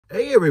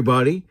Hey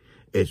everybody,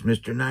 it's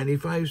Mr.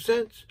 95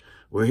 Cents.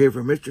 We're here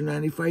for Mr.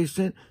 95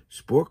 Cent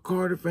Sport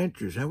Card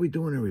Adventures. How we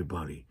doing,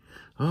 everybody?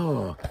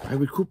 Oh, I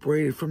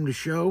recuperated from the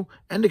show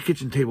and the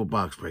kitchen table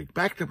box break.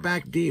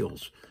 Back-to-back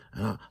deals.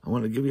 I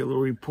want to give you a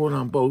little report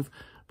on both,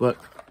 but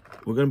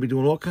we're going to be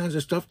doing all kinds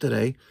of stuff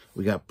today.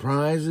 We got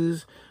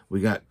prizes.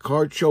 We got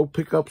card show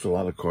pickups. A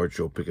lot of card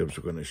show pickups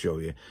we're going to show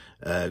you.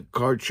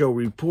 Card show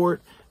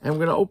report. And we're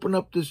going to open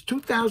up this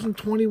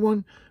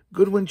 2021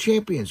 Goodwin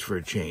Champions for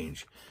a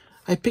change.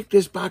 I picked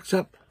this box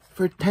up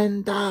for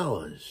 $10.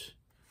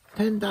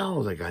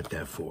 $10 I got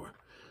that for.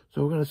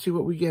 So we're going to see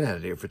what we get out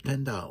of here for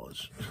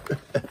 $10.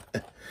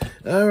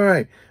 All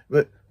right.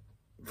 But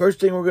first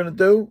thing we're going to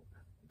do,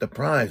 the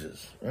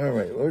prizes. All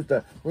right.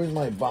 Where's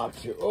my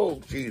box here?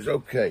 Oh, geez.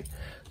 Okay.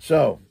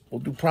 So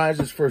we'll do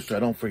prizes first so I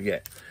don't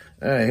forget.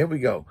 All right. Here we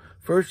go.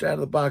 First out of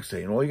the box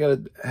today. And all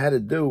you had to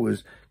do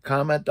was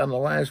comment on the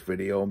last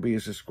video and be a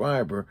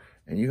subscriber,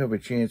 and you have a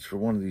chance for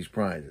one of these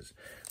prizes.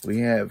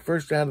 We have,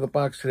 first out of the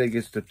box today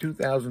gets the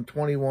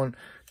 2021-22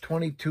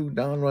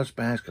 Donruss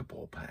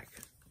basketball pack.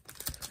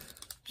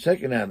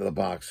 Second out of the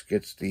box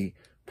gets the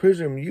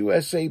Prism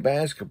USA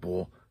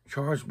basketball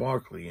Charles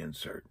Barkley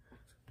insert.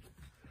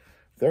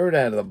 Third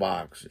out of the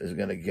box is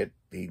going to get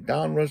the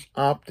Donruss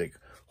Optic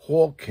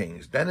Hall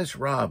Kings Dennis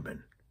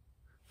Rodman.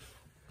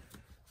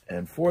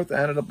 And fourth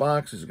out of the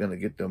box is going to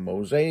get the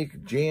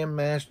Mosaic Jam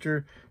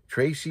Master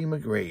Tracy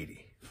McGrady.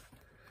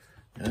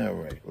 All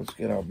right, let's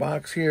get our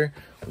box here.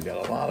 We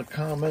got a lot of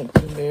comments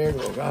in there.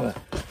 There's a lot of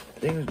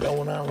things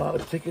going on, a lot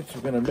of tickets.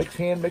 We're going to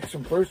hand mix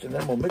them first, and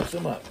then we'll mix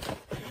them up.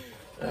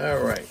 All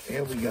right,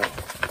 here we go.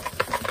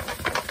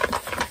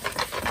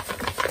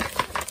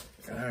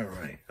 All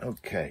right,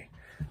 okay.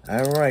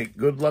 All right,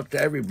 good luck to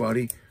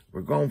everybody.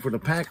 We're going for the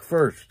pack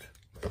first.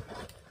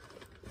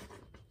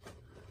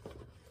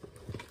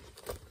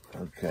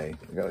 Okay,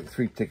 I got like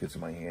 3 tickets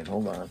in my hand.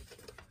 Hold on.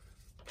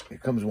 Here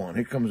comes one.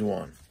 Here comes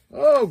one.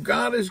 Oh,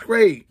 God is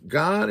great.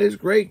 God is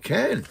great.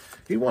 Ken.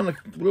 He won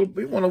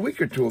a week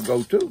or two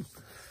ago, too.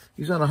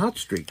 He's on a hot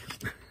streak.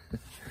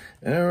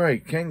 All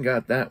right, Ken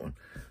got that one.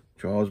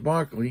 Charles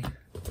Barkley.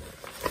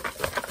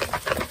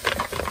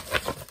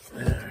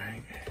 All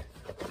right.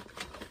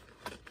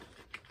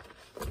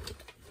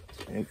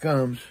 Here it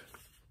comes.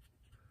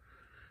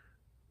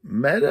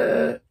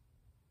 Medicine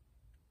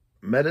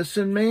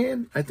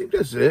Man? I think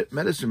that's it.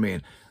 Medicine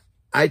Man.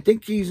 I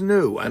think he's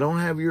new. I don't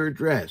have your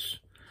address.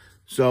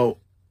 So,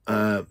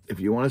 if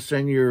you want to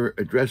send your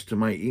address to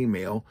my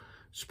email,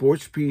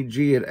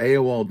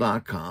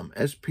 sportspg@aol.com,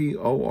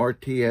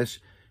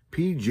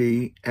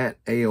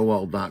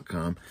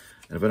 sportspg@aol.com.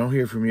 And if I don't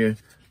hear from you,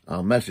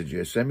 I'll message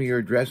you. Send me your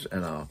address,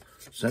 and I'll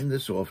send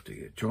this off to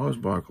you. Charles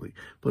Barkley.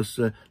 Plus,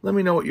 let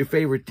me know what your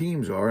favorite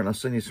teams are, and I'll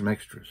send you some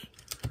extras.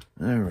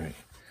 All right.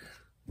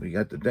 We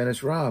got the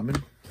Dennis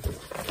Rodman.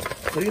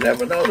 So you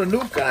never know. The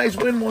new guys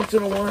win once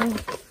in a while.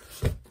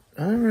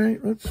 All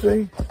right, let's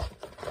see.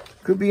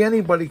 Could be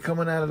anybody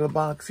coming out of the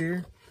box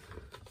here.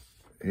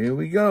 Here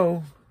we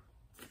go.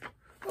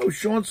 Oh,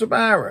 Sean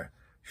Sabara.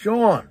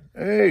 Sean.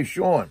 Hey,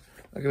 Sean.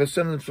 I'm going to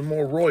send him some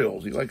more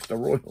Royals. He likes the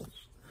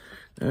Royals.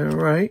 All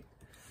right.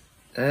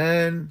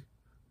 And,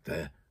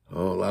 a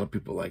lot of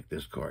people like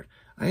this card.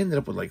 I ended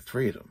up with like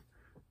 3 of them.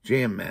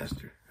 Jam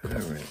Master. All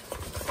right.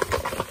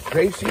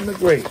 Tracy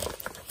McGrady.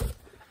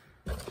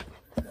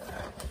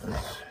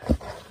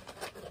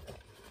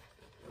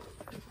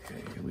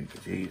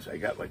 Geez, I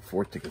got like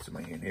 4 tickets in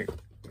my hand here.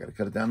 I got to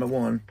cut it down to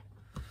 1.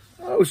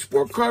 Oh,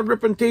 Sport Card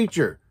Ripping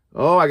Teacher.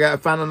 Oh, I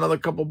found another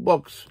couple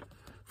books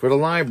for the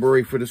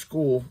library for the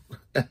school.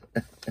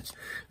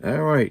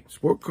 All right,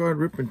 Sport Card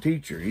Ripping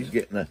Teacher. He's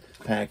getting a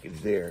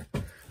package there.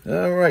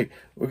 All right,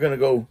 we're going to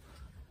go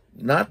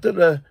not to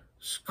the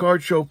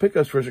card show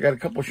pickups first. I got a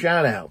couple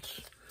shout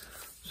outs.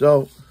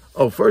 So,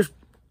 first,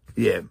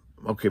 yeah,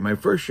 okay, my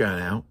first shout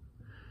out.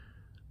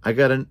 I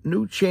got a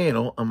new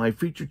channel on my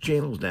featured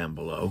channels down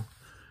below.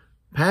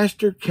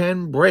 Pastor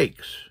Ken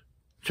Breaks.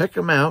 Check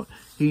him out.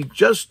 He's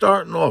just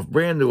starting off,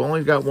 brand new.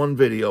 Only got 1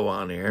 video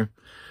on here.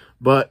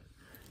 But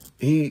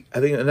I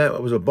think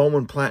that was a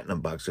Bowman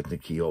Platinum box I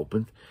think he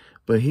opened.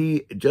 But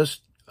he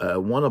just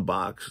won a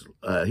box.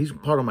 He's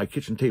part of my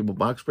kitchen table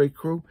box break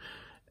crew.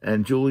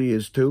 And Julie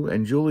is too.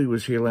 And Julie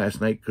was here last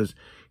night because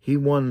he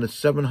won the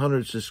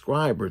 700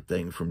 subscriber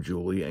thing from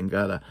Julie and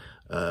got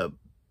a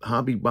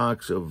hobby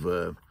box of,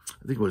 I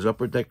think it was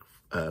Upper Deck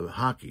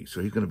hockey.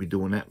 So he's going to be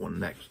doing that one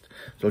next.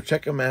 So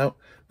check him out.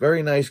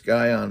 Very nice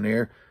guy on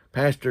there.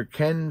 Pastor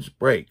Ken's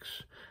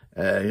Breaks.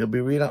 He'll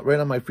be right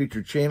on my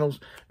featured channels.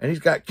 And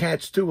he's got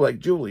cats too, like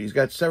Julie. He's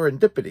got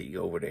Serendipity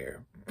over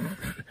there,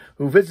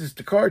 who visits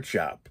the card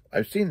shop.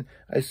 I've seen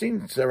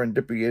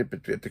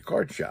Serendipity at the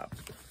card shop.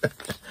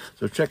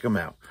 So check him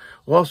out.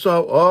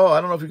 Also, I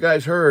don't know if you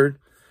guys heard,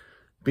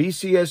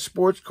 BCS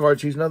Sports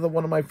Cards. He's another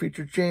one of my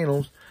featured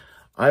channels.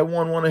 I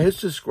won one of his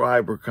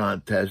subscriber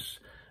contests,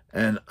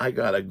 and I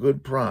got a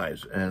good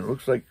prize. And it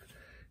looks like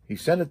he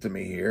sent it to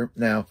me here.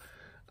 Now,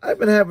 I've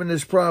been having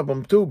this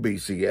problem too,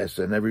 BCS,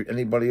 and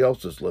anybody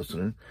else that's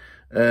listening.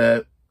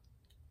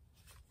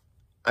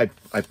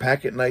 I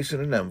pack it nice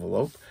in an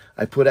envelope.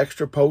 I put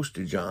extra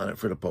postage on it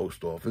for the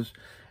post office,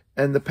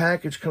 and the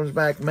package comes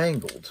back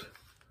mangled.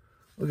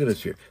 Look at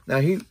this here. Now,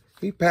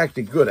 he packed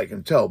it good, I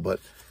can tell, but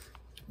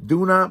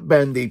do not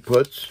bend, he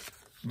puts.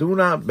 Do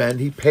not bend.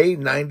 He paid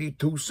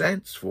 92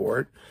 cents for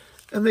it,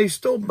 and they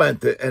still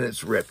bent it, and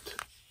it's ripped.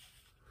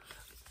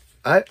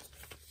 I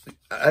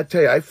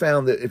tell you, I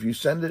found that if you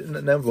send it in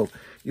an envelope,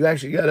 you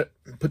actually got to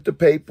put the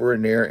paper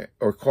in there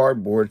or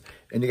cardboard,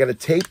 and you got to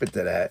tape it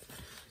to that.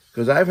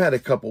 Because I've had a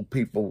couple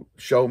people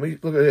show me,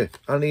 look at it,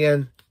 on the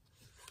end,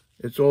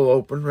 it's all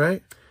open,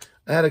 right?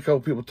 I had a couple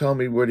people tell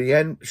me where the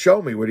end,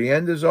 show me where the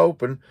end is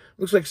open.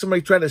 Looks like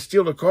somebody tried to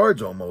steal the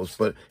cards almost,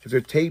 but if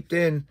they're taped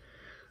in,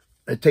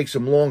 it takes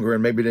them longer,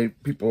 and maybe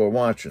people are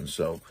watching.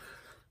 So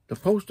the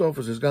post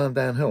office has gone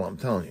downhill, I'm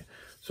telling you.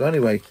 So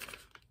anyway,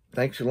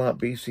 thanks a lot,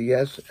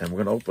 BCS, and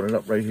we're going to open it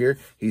up right here.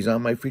 He's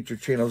on my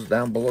featured channels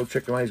down below.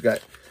 Check him out. He's got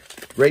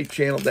a great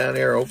channel down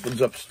there.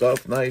 Opens up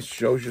stuff nice,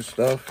 shows you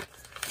stuff.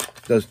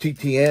 Does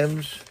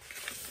TTMs.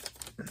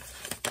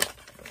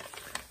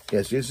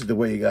 Yes, this is the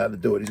way you got to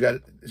do it.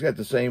 He's got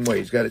the same way.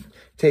 He's got it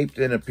taped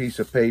in a piece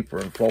of paper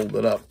and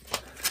folded up.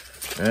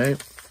 All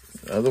right?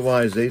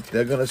 Otherwise, they're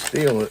going to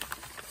steal it.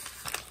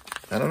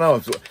 I don't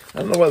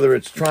know whether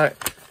it's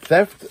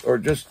theft or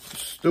just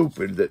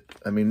stupid that,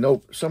 I mean,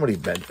 somebody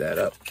bent that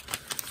up.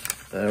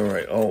 All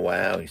right. Oh,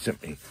 wow. He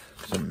sent me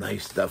some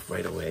nice stuff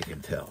right away, I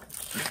can tell.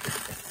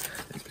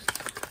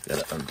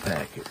 Got to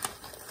unpack it.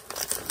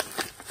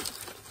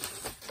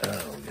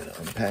 Oh, we got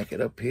to unpack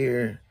it up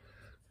here.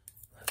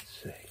 Let's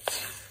see.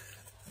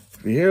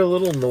 If you hear a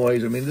little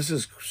noise, I mean, this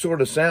is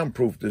sort of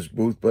soundproof, this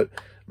booth, but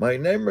my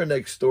neighbor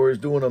next door is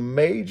doing a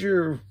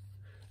major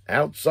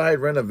outside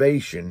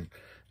renovation.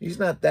 He's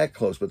not that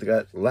close, but they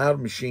got loud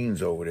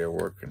machines over there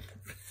working.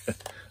 I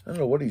don't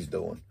know what he's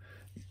doing.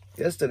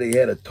 Yesterday, he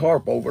had a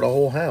tarp over the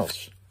whole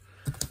house.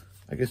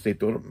 I guess they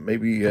thought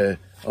maybe,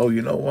 oh,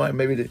 you know why?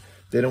 Maybe they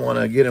didn't want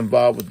to get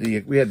involved with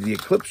we had the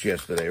eclipse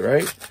yesterday,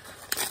 right?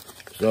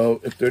 So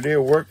if they're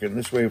there working,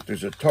 this way, if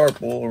there's a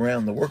tarp all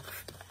around the work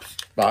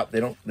spot, they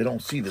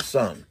don't see the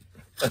sun.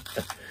 I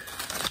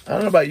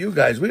don't know about you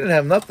guys. We didn't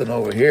have nothing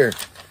over here.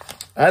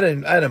 I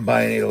didn't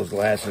buy any of those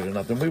glasses or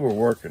nothing. We were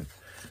working.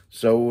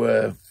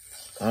 So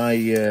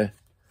I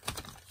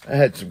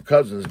had some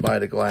cousins buy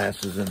the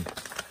glasses, and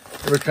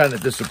they were kind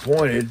of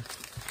disappointed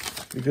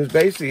because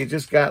basically it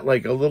just got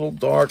like a little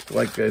dark,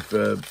 like if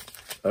a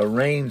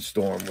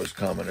rainstorm was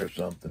coming or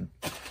something.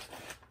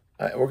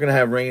 We're gonna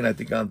have rain, I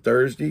think, on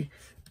Thursday.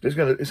 It's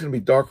gonna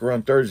be darker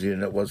on Thursday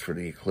than it was for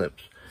the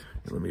eclipse.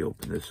 Let me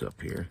open this up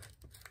here.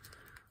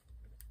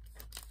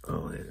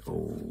 Oh,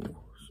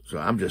 so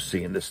I'm just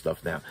seeing this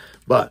stuff now,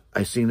 but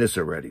I seen this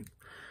already.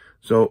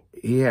 So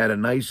he had a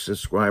nice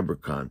subscriber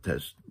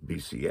contest,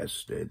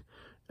 BCS did.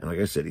 And like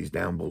I said, he's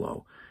down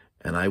below.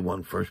 And I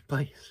won first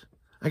place.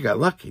 I got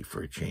lucky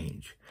for a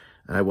change.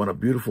 And I won a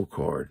beautiful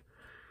card.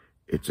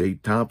 It's a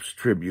Topps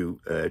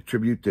tribute to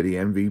the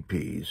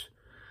MVPs,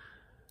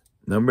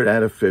 numbered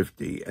out of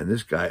 50. And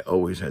this guy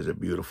always has a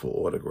beautiful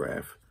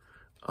autograph.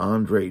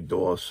 Andre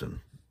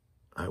Dawson.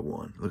 I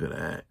won. Look at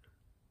that.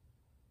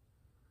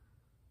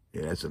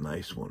 Yeah, that's a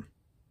nice one.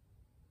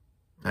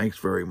 Thanks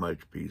very much,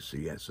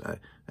 BCS.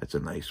 That's a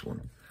nice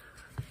one.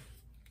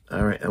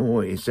 All right.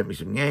 Oh, he sent me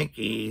some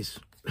Yankees.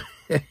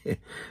 They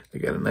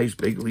got a nice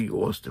big league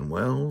Austin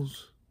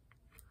Wells.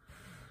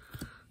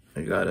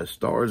 I got a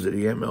Stars of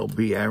the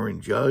MLB Aaron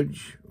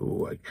Judge.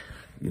 Oh, I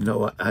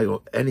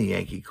don't any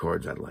Yankee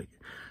cards I like.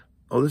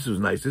 Oh, this was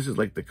nice. This is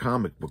like the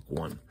comic book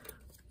one.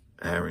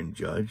 Aaron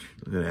Judge.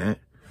 Look at that.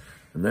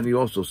 And then he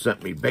also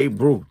sent me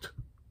Babe Ruth.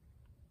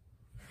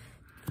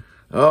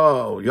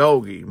 Oh,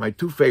 Yogi. My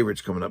two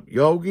favorites coming up.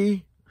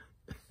 Yogi.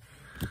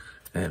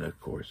 And, of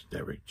course,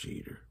 Derek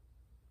Jeter.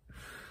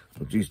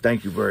 Well, geez,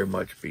 thank you very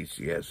much,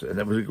 BCS. And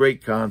that was a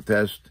great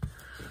contest.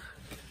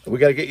 We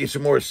got to get you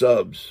some more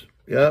subs.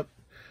 Yep.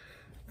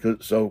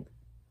 So,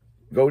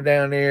 go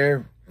down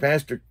there.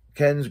 Pastor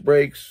Ken's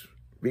Breaks.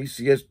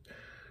 BCS.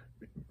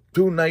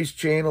 Two nice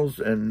channels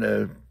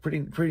and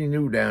pretty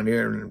new down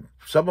here. And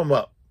sub them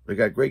up. They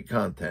got great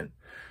content.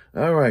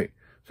 All right.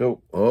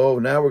 So,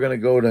 now we're going to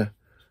go to...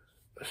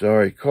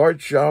 Sorry,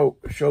 card show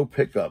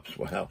pickups.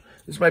 Wow.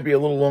 This might be a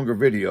little longer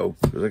video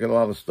because I got a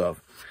lot of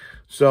stuff.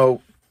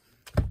 So,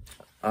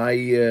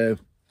 I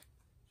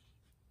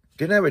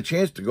didn't have a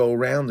chance to go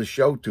around the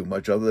show too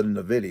much other than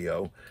the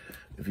video.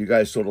 If you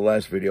guys saw the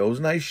last video, it was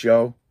a nice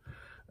show.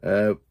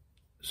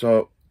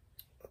 So,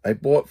 I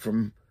bought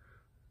from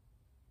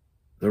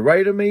the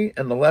right of me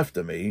and the left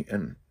of me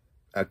and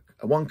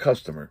one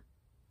customer.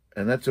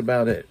 And that's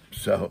about it.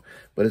 So,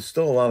 but it's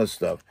still a lot of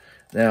stuff.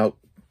 Now,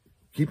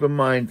 keep in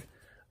mind,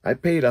 I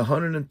paid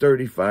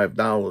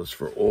 $135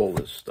 for all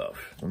this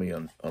stuff. Let me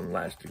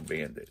unlasting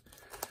band it.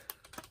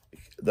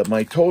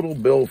 My total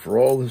bill for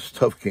all this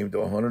stuff came to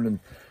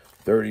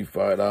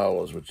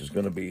 $135, which is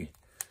going to be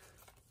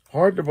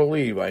hard to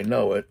believe. I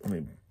know it. Let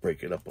me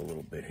break it up a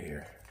little bit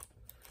here.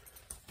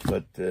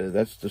 But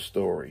that's the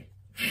story.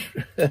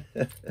 That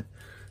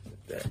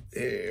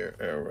there.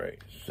 All right.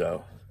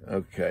 So,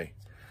 okay.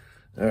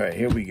 All right,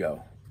 here we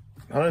go.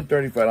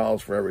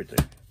 $135 for everything.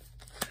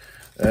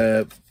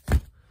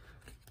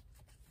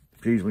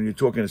 Geez, when you're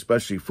talking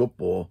especially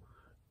football,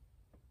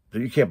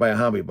 you can't buy a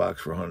hobby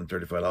box for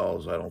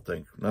 $135, I don't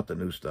think. Not the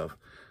new stuff.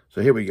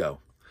 So here we go.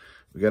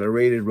 We got a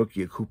rated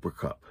rookie of Cooper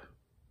Kupp.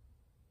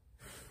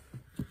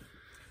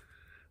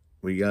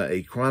 We got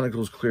a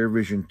Chronicles Clear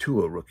Vision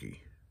Tua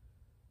rookie.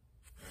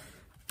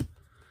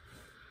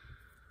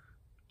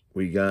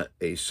 We got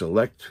a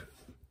Select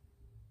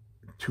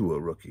Tua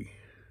rookie.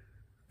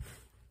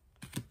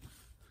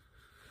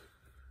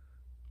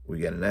 We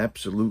got an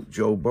Absolute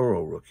Joe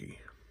Burrow rookie.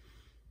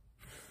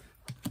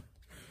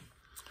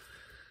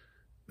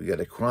 We got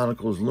a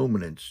Chronicles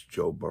Luminance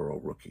Joe Burrow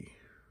rookie.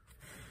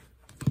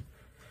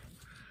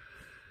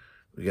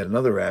 We got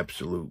another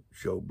Absolute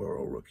Joe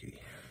Burrow rookie.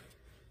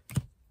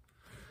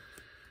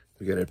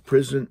 We got a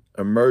Prism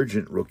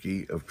Emergent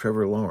rookie of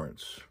Trevor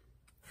Lawrence.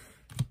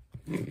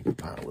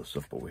 Pile this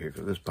up over here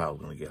because this pile's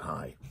going to get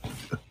high.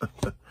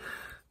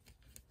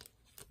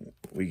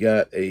 We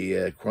got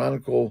a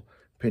Chronicle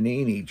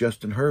Panini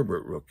Justin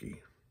Herbert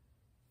rookie.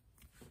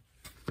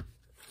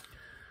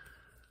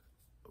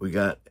 We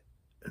got,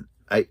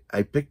 I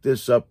picked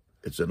this up.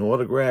 It's an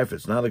autograph.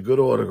 It's not a good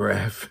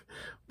autograph.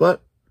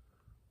 But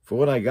for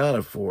what I got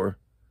it for,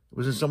 it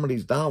was in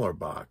somebody's dollar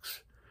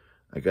box.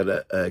 I got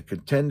a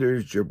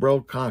Contenders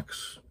Jabril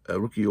Cox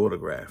rookie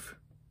autograph.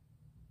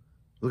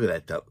 Look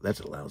at that. That's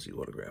a lousy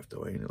autograph,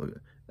 though. Ain't it?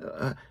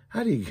 Look,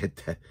 how do you get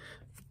that?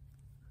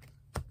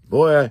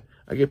 Boy,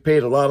 I get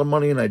paid a lot of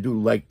money, and I do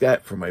like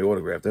that for my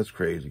autograph. That's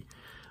crazy.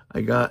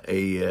 I got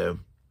a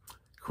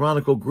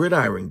Chronicle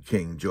Gridiron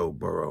King Joe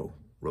Burrow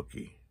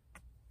rookie.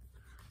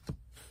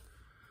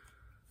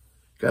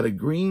 Got a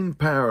green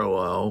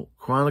parallel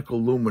Chronicle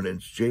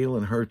Luminance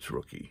Jalen Hurts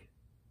rookie.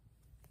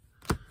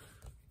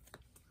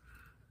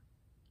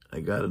 I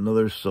got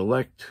another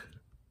Select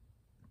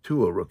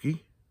Tua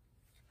rookie.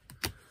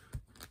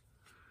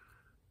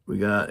 We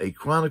got a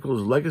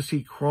Chronicles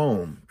Legacy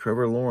Chrome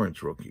Trevor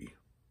Lawrence rookie.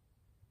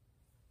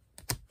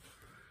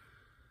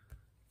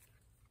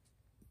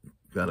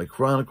 Got a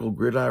Chronicle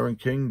Gridiron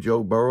King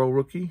Joe Burrow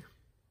rookie.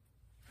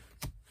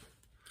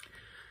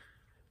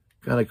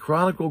 Got a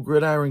Chronicle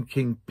Gridiron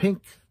King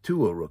Pink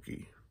Tua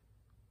rookie.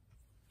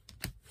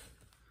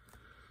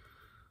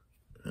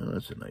 Oh,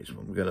 that's a nice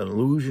one. We got an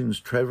Illusions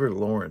Trevor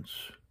Lawrence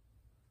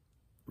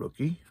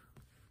rookie.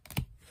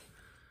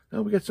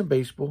 Oh, we got some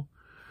baseball.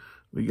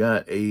 We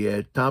got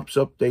a Topps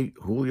Update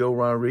Julio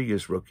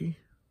Rodriguez rookie.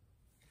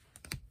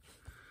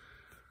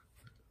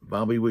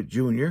 Bobby Witt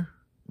Jr.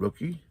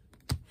 rookie.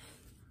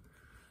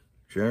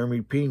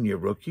 Jeremy Pena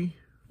rookie.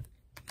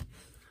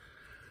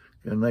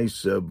 Got a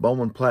nice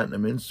Bowman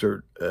Platinum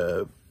insert,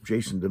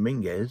 Jason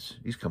Dominguez.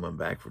 He's coming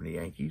back from the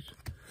Yankees.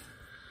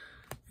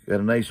 Got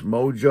a nice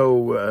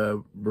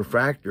Mojo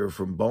refractor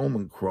from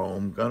Bowman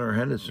Chrome, Gunnar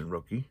Henderson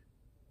rookie.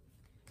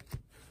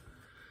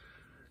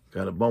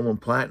 Got a Bowman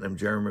Platinum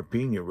Jeremy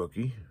Pena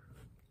rookie.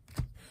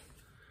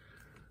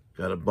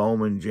 Got a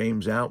Bowman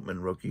James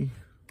Outman rookie.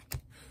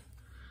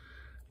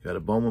 Got a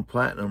Bowman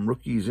Platinum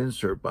Rookies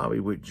insert Bobby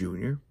Witt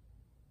Jr.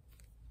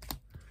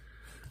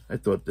 I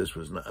thought this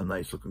was a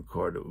nice looking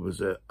card. It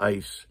was a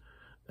Ice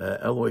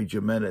Eloy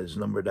Jimenez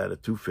numbered out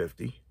of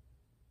 250.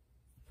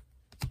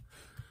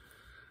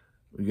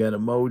 We got a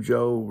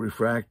Mojo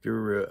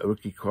refractor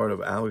rookie card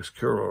of Alex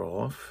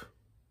Kirilloff.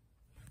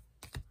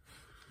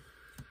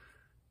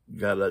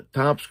 Got a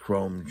Topps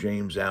Chrome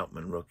James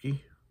Outman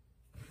rookie.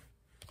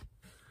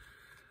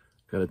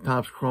 Got a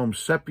Topps Chrome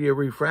Sepia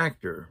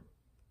refractor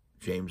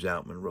James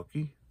Outman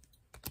rookie.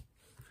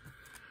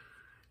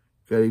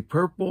 Got a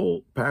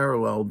purple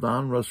parallel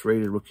Don Russ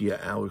rated rookie of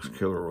Alex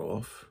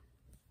Kirilloff.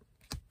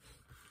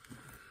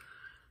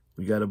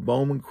 We got a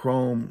Bowman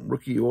Chrome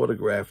rookie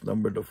autograph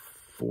number to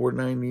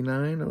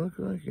 499. It looks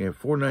like, yeah,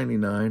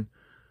 499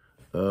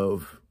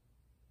 of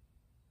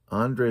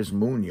Andres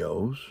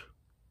Munoz.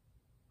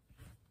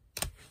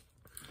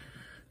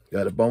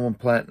 Got a Bowman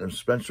Platinum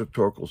Spencer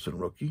Torkelson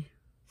rookie.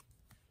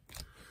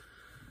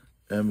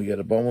 And we got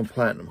a Bowman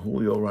Platinum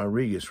Julio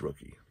Rodriguez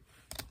rookie.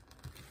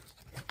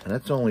 And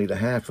that's only the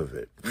half of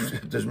it.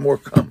 There's more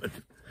coming.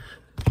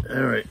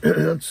 All right,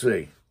 let's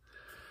see.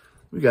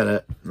 We got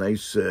a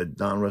nice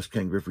Don Russ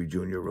Ken Griffey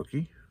Jr.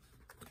 rookie.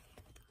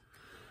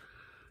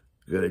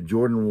 We got a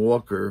Jordan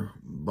Walker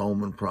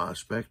Bowman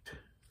prospect.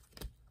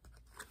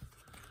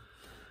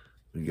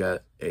 We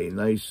got a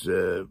nice,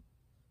 this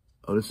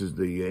is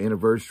the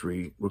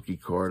anniversary rookie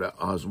card of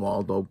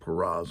Oswaldo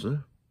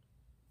Peraza.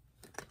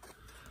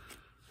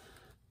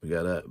 We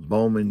got a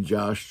Bowman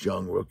Josh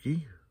Jung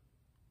rookie.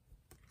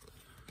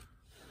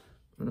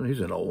 Well,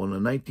 he's an old one.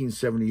 A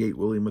 1978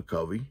 Willie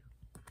McCovey.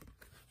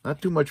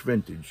 Not too much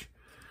vintage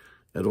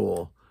at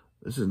all.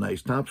 This is a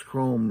nice Topps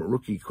Chrome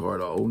rookie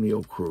card of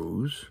O'Neal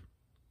Cruz.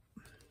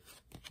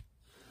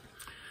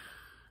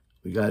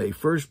 We got a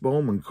first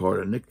Bowman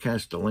card of Nick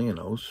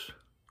Castellanos.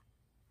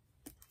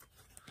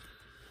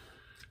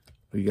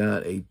 We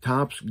got a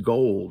Topps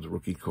Gold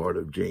rookie card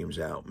of James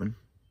Outman.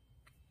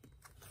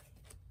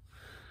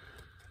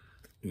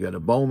 You got a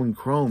Bowman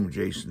Chrome,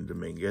 Jason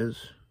Dominguez.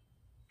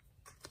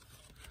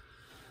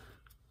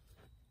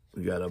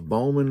 We got a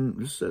Bowman,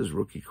 this says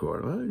rookie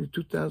card,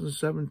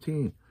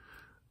 2017.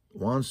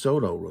 Juan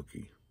Soto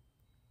rookie.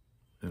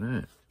 Look at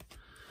that.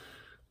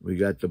 We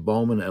got the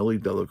Bowman Ellie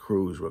De La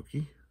Cruz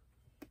rookie.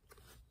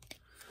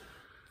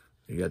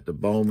 You got the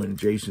Bowman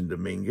Jason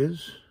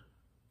Dominguez.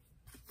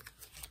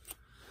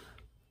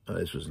 Oh,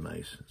 this was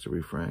nice. It's a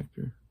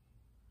refractor.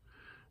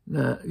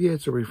 Nah, yeah,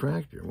 it's a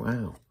refractor.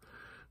 Wow.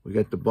 We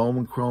got the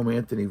Bowman Chrome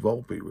Anthony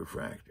Volpe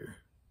refractor.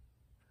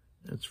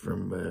 That's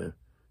from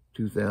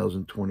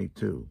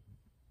 2022.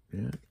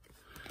 Yeah.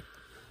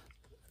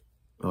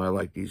 Oh, I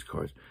like these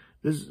cards.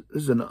 This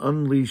is an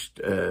unleashed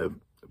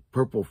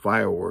purple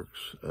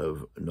fireworks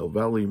of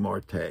Novelli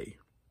Marte.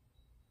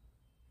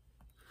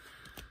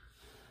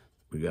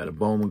 We got a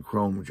Bowman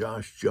Chrome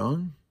Josh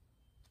Jung.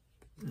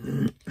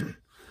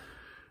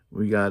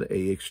 We got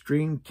a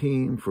Extreme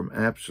Team from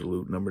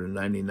Absolute, number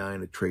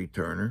 99 of Trey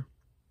Turner.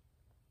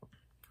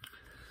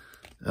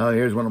 Oh,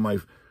 here's one of my,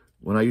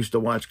 when I used to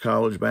watch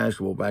college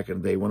basketball back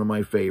in the day, one of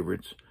my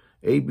favorites,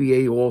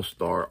 ABA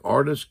All-Star,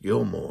 Artis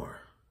Gilmore.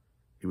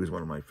 He was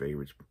one of my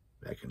favorites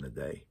back in the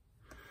day.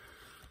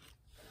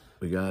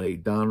 We got a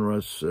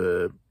Donruss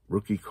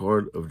rookie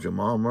card of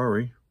Jamal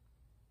Murray.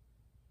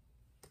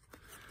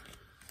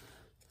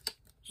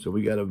 So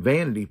we got a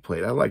vanity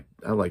plate. I like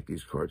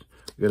these cards.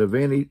 We got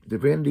the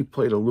vanity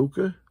plate of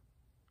Luka.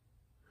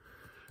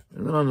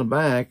 And then on the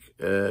back,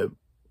 there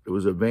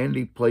was a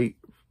vanity plate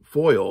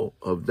foil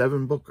of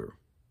Devin Booker.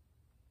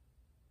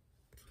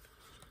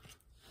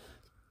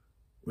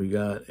 We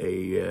got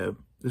a,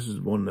 this is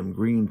one of them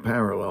green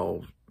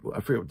parallels.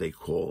 I forget what they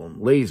call them.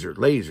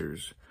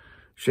 Lasers.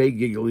 Shea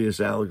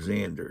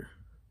Gilgeous-Alexander.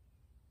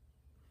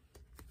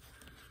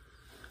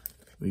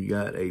 We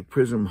got a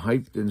Prism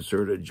hyped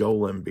insert of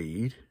Joel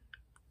Embiid.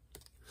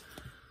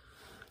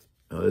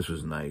 Oh, this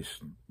was nice.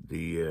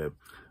 The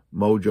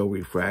Mojo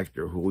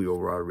Refractor, Julio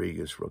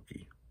Rodriguez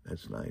rookie.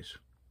 That's nice.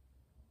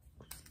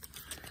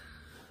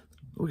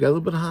 We got a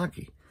little bit of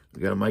hockey.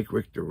 We got a Mike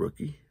Richter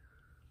rookie.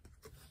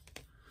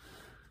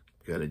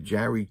 We got a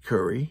Jerry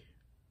Curry.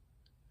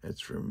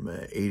 That's from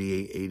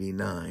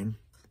 88-89.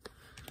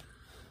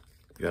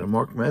 We got a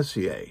Mark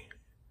Messier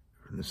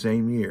from the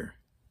same year.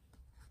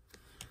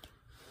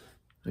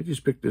 I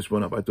just picked this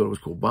one up. I thought it was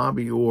cool.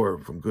 Bobby Orr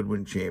from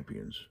Goodwin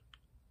Champions.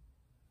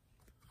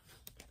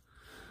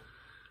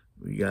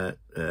 We got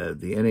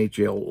the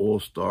NHL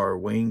All-Star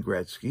Wayne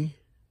Gretzky.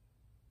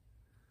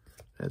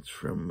 That's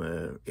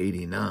from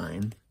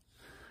 89.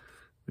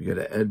 We got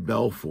an Ed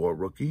Belfour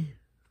rookie.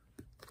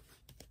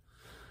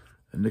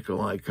 A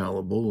Nikolai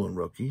Kalabulin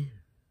rookie.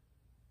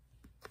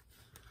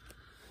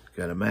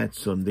 Got a Matt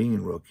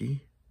Sundin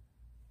rookie.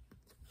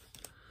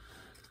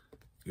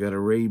 You got a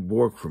Ray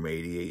Bork from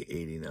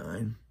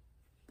 88-89.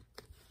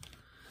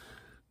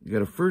 You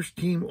got a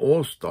first-team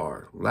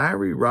All-Star,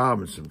 Larry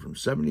Robinson from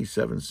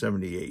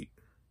 77-78.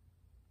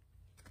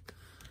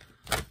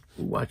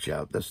 Watch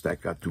out. That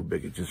stack got too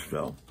big. It just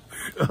fell.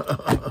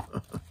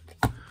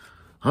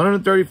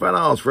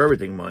 $135 for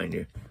everything, mind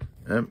you.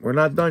 We're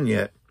not done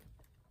yet.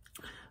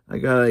 I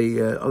got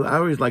a, I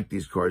always like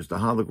these cards, the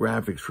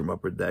holographics from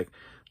Upper Deck.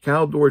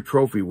 Caldor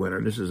Trophy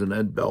winner. This is an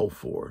Ed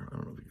Belfour. I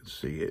don't know if you can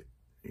see it.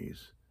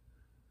 It's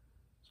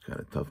kind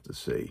of tough to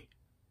see.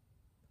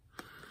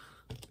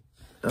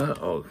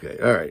 Okay,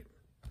 all right.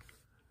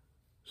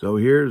 So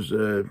here's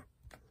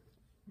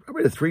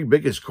probably the 3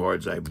 biggest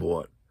cards I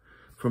bought.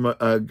 From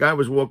a guy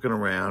was walking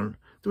around.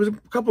 There was a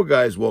couple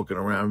guys walking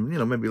around, you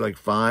know, maybe like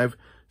 5,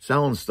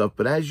 selling stuff.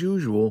 But as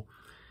usual,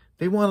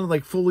 they wanted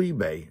like full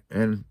eBay.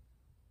 And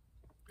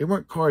they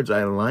weren't cards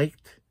I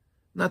liked.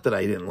 Not that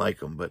I didn't like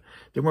them, but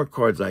they weren't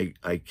cards I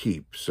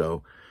keep.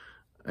 So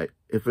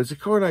if it's a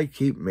card I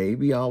keep,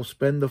 maybe I'll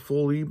spend the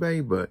full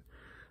eBay. But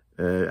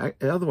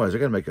otherwise, I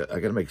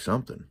gotta make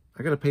something.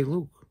 I gotta pay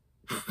Luke.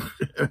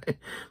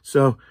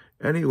 So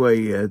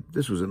anyway,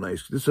 this was a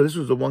nice. So this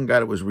was the one guy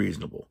that was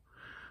reasonable,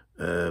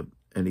 and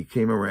he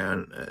came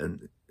around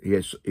and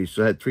he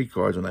still had 3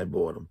 cards, and I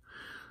bought him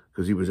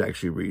because he was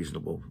actually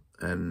reasonable.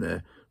 And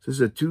so this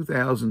is a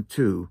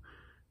 2002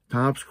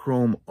 Topps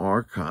Chrome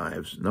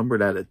Archives,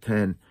 numbered out of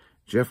 10,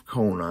 Jeff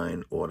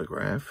Conine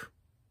autograph.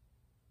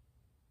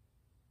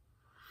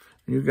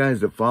 And you guys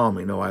that follow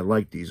me know I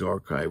like these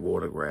archive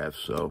autographs,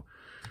 so,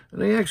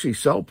 and they actually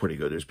sell pretty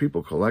good. There's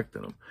people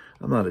collecting them.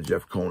 I'm not a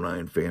Jeff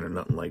Conine fan or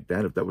nothing like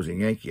that. If that was a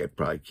Yankee, I'd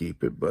probably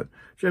keep it, but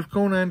Jeff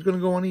Conine's going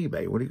to go on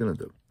eBay. What are you going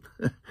to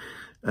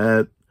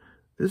do?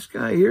 This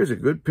guy here is a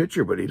good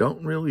pitcher, but he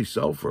don't really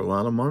sell for a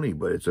lot of money,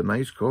 but it's a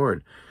nice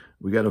card.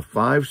 We got a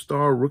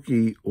 5-star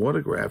rookie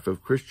autograph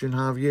of Christian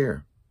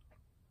Javier.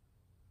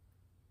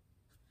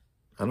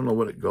 I don't know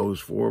what it goes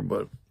for,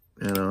 but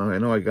you know, I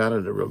know I got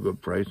it at a real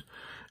good price.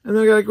 And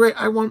then I got a great.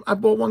 I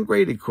bought one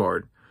graded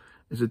card.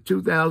 It's a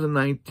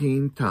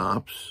 2019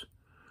 Topps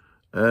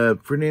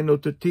Fernando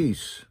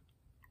Tatis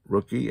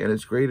rookie, and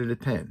it's graded a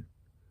 10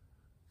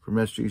 from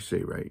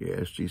SGC, right? Yeah,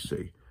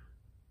 SGC.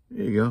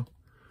 There you go.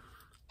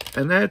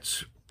 And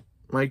that's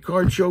my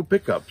card show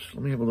pickups.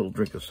 Let me have a little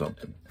drink of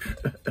something.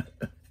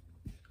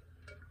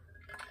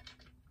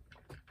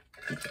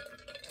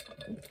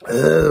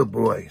 Oh,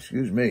 boy.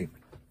 Excuse me.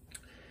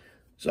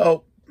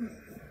 So,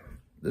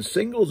 the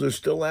singles are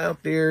still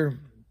out there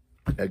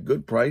at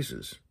good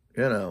prices,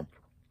 you know.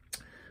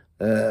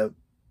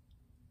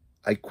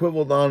 I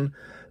quibbled on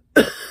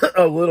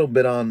a little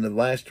bit on the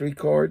last 3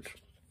 cards.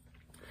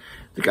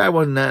 The guy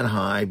wasn't that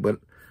high, but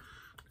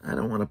I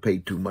don't want to pay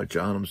too much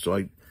on him,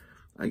 so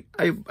I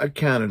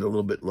counted a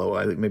little bit low.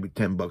 I think maybe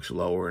 $10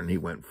 lower, and he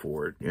went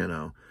for it, you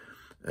know.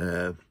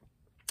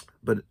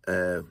 But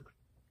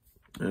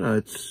you know,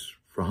 it's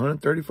for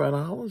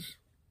 $135.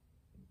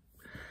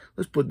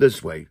 Let's put it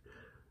this way.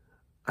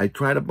 I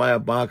tried to buy a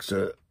box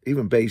of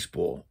even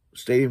baseball,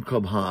 Stadium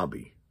Club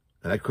Hobby,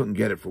 and I couldn't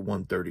get it for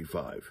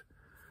 $135.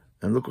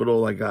 And look at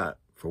all I got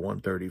for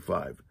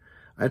 $135.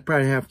 I'd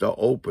probably have to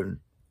open,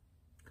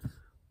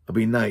 it'd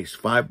be nice,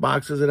 5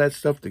 boxes of that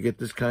stuff to get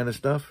this kind of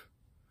stuff.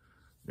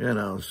 You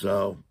know,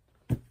 so,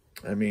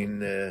 I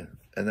mean,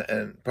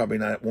 and probably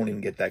not, won't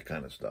even get that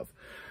kind of stuff.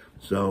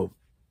 So,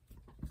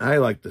 I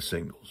like the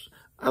singles.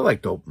 I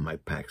like to open my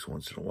packs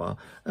once in a while.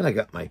 And I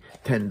got my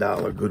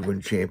 $10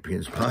 Goodwin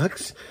Champions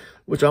box,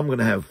 which I'm going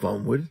to have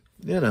fun with,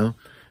 you know.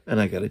 And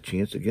I got a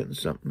chance of getting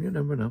something. You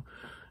never know.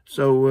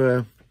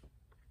 So,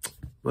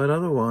 but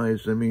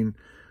otherwise, I mean,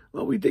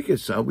 well, we did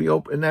get some. We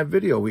opened, in that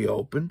video we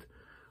opened,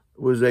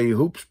 was a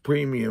Hoops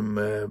Premium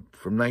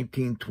from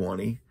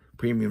 1920,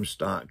 premium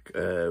stock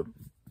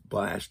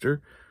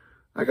blaster.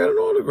 I got an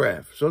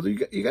autograph. So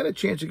you got a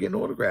chance of getting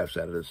autographs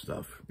out of this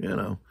stuff, you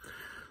know.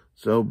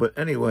 So, but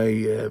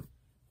anyway,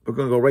 we're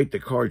going to go right to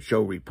card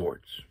show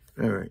reports.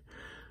 All right.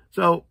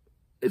 So,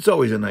 it's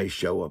always a nice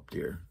show up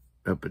there,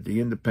 up at the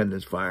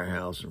Independence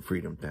Firehouse in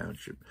Freedom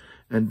Township.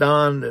 And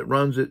Don, that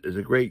runs it, is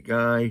a great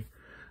guy.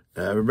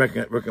 I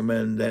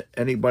recommend that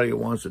anybody who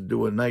wants to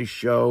do a nice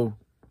show.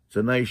 It's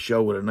a nice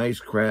show with a nice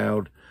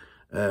crowd.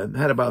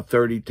 Had about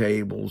 30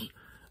 tables.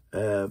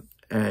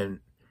 And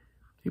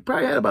he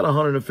probably had about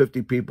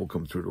 150 people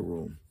come through the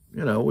room,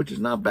 you know, which is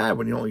not bad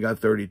when you only got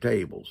 30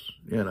 tables,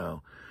 you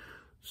know.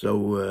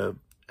 So,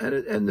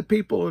 and the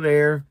people are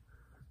there,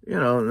 you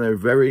know, they're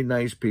very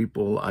nice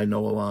people. I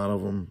know a lot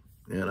of them,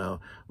 you know.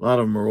 A lot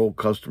of them are old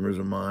customers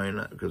of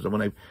mine, because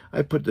when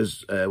I put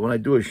this, when I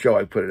do a show,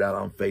 I put it out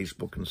on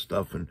Facebook and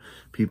stuff, and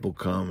people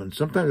come, and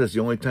sometimes that's the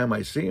only time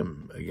I see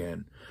them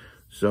again.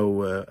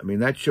 So, I mean,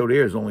 that show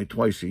there is only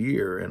twice a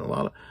year, and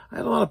I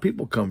had a lot of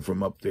people come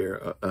from up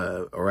there,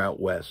 or out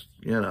west,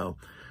 you know.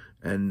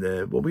 And,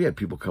 well, we had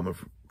people coming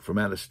from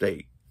out of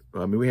state.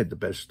 I mean, we had the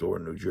best store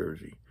in New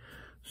Jersey.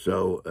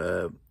 So,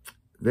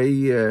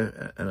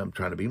 and I'm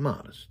trying to be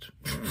modest.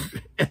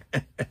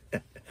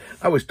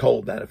 I was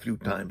told that a few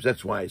times.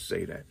 That's why I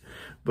say that.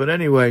 But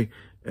anyway,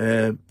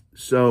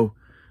 so,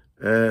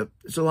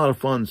 it's a lot of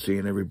fun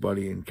seeing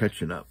everybody and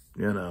catching up,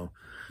 you know.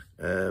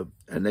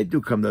 And they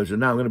do come those. And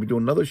now I'm going to be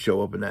doing another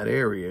show up in that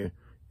area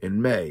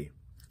in May.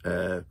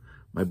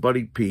 My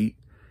buddy Pete,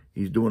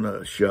 he's doing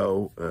a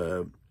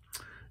show.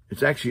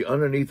 It's actually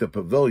underneath a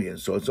pavilion,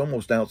 so it's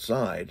almost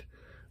outside.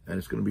 And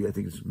it's going to be, I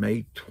think it's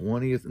May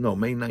 20th. No,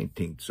 May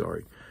 19th,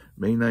 sorry.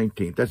 May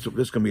 19th. This is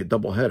going to be a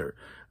double header.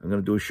 I'm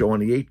going to do a show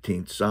on the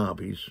 18th,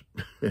 Sobbies,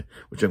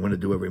 which I'm going to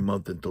do every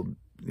month until,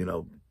 you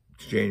know,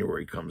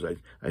 January comes.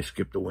 I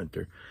skip the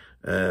winter.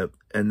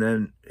 And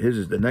then his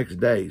is the next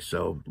day,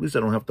 so at least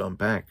I don't have to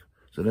unpack.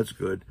 So that's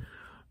good.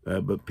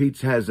 But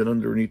Pete's has it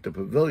underneath the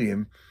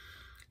pavilion.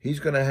 He's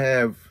going to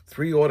have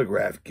 3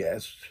 autograph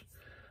guests.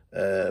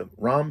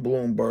 Ron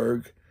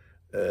Bloomberg,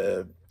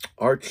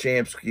 Art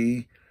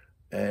Shamsky,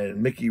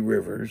 and Mickey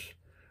Rivers.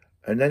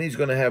 And then he's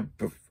going to have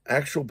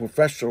actual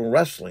professional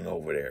wrestling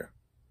over there.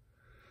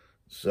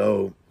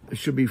 So it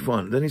should be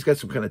fun. Then he's got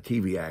some kind of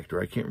TV actor.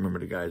 I can't remember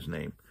the guy's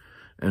name.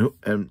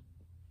 And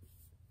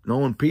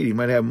knowing Pete, he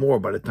might have more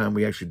by the time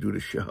we actually do the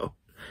show.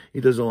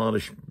 He does a lot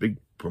of big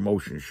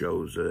promotion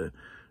shows.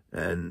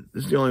 And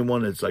this is the only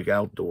one that's like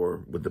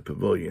outdoor with the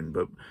pavilion.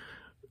 But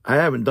I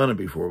haven't done it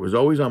before. It was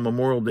always on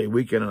Memorial Day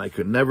weekend, and I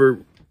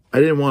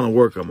didn't want to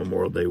work on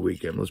Memorial Day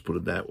weekend. Let's put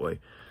it that way.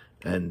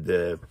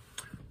 And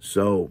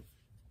so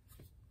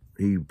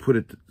he put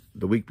it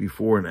the week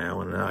before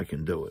now, and now I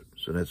can do it.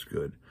 So that's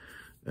good.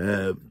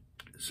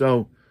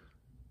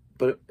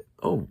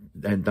 Oh,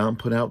 and Don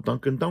put out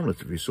Dunkin'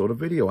 Donuts. If you saw the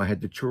video, I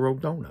had the churro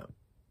donut.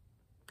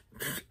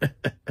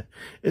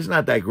 It's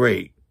not that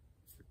great.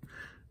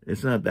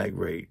 It's not that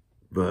great.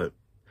 But,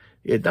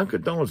 yeah,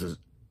 Dunkin' Donuts is,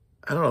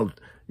 I don't know,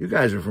 you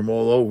guys are from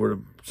all over,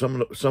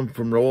 some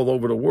from all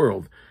over the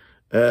world.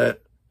 Has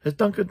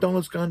Dunkin'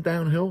 Donuts gone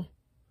downhill?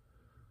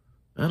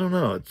 I don't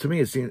know. To me,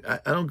 it seems, I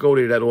don't go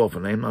there that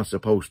often. I'm not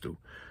supposed to.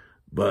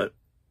 But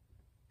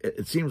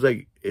it seems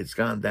like it's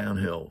gone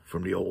downhill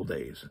from the old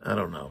days. I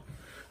don't know.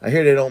 I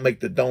hear they don't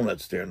make the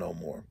donuts there no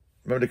more.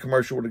 Remember the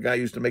commercial where the guy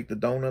used to make the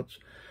donuts?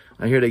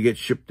 I hear they get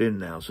shipped in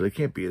now, so they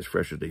can't be as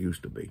fresh as they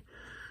used to be.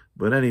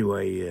 But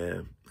anyway,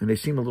 and they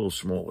seem a little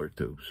smaller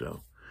too.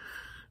 So,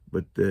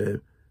 but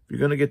if you're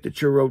going to get the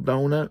churro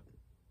donut,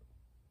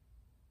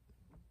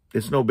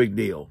 it's no big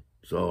deal.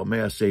 So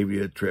may I save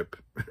you a trip.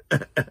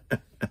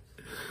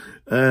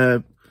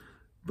 But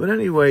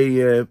anyway,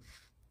 the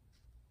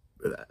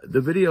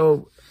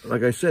video,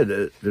 like I said,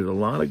 there's a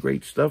lot of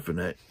great stuff in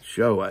that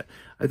show. I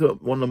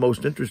thought one of the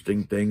most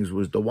interesting things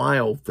was the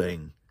wild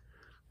thing.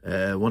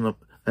 And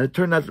it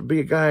turned out to be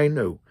a guy I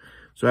knew.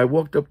 So I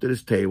walked up to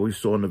this table, he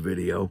saw in the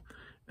video,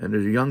 and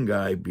there's a young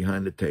guy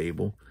behind the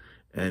table,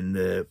 and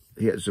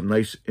he had some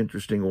nice,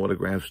 interesting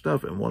autograph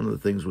stuff. And one of the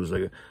things was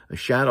like a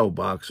shadow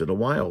box of the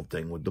wild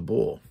thing with the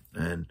ball.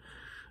 And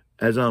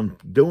as I'm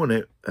doing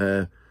it,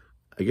 I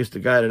guess the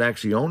guy that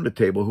actually owned the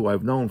table, who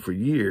I've known for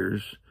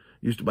years,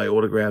 used to buy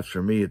autographs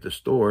for me at the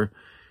store,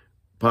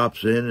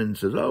 pops in and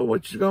says, "Oh,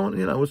 what's going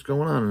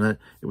on?" And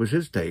it was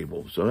his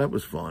table, so that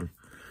was fun.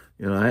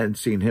 I hadn't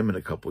seen him in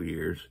a couple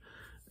years.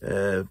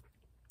 And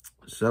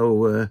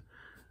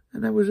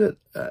that was it.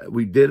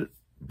 We did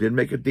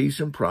make a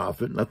decent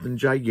profit, nothing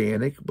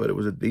gigantic, but it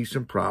was a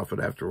decent profit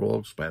after all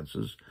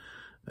expenses.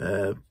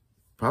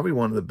 Probably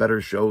one of the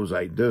better shows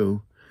I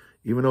do,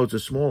 even though it's a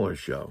smaller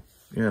show,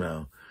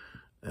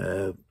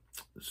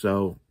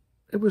 So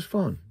it was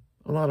fun,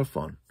 a lot of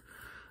fun.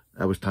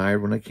 I was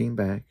tired when I came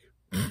back.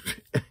 And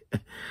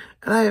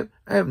I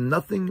have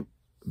nothing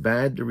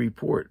bad to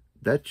report.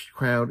 That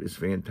crowd is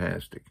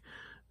fantastic.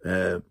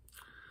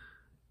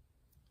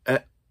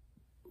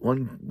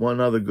 One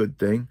other good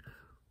thing,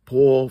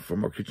 Paul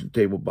from our kitchen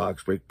table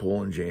box break,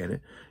 Paul and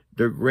Janet,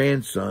 their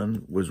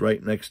grandson was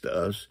right next to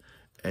us,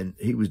 and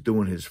he was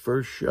doing his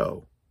first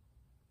show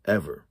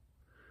ever.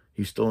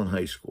 He's still in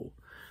high school,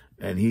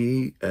 and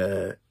he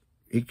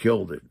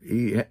killed it.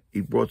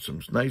 He brought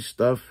some nice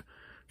stuff.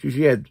 I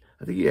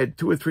think he had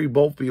 2 or 3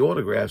 bulky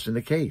autographs in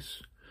the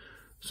case.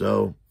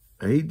 So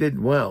he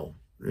did well.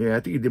 Yeah,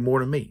 I think he did more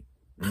than me.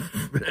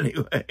 But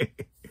anyway,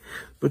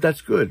 but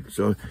that's good.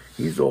 So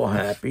he's all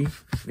happy.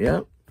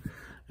 Yeah.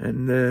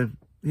 And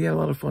he had a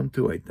lot of fun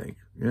too, I think.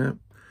 Yeah.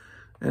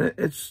 And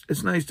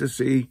it's nice to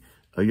see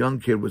a young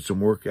kid with some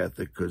work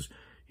ethic, because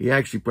he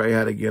actually probably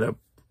had to get up,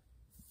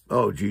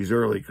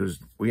 early, because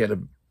we had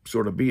to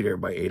sort of be there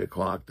by 8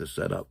 o'clock to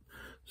set up.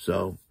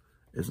 So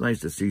it's nice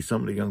to see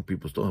some of the young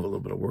people still have a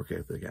little bit of work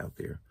ethic out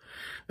there.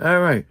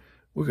 All right.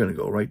 We're going to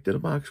go right to the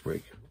box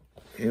break.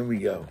 Here we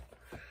go.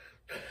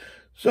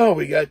 So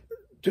we got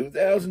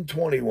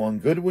 2021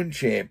 Goodwin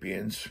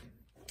Champions.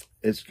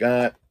 It's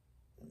got,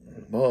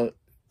 it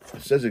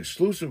says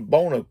exclusive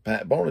bonus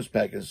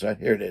pack inside.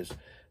 Here it is.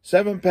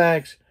 7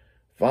 packs,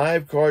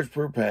 5 cards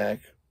per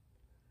pack.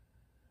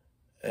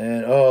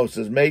 And, it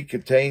says may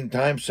contain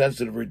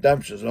time-sensitive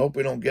redemptions. I hope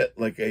we don't get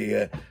like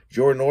a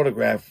Jordan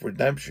autograph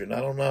redemption.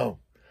 I don't know.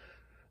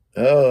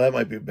 Oh, that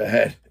might be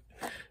bad.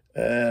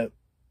 And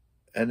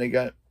they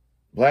got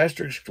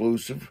blaster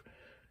exclusive,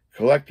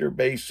 collector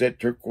base set,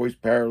 turquoise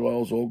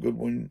parallels, all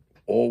Goodwin,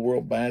 all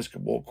world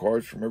basketball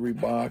cards from every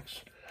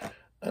box.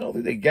 I don't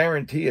think they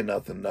guarantee you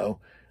nothing, though.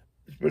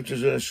 But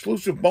there's an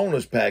exclusive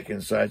bonus pack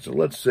inside, so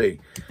let's see.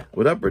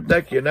 With Upper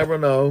Deck, you never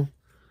know.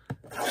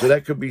 So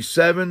that could be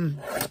 7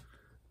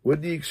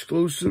 with the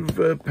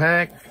exclusive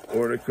pack,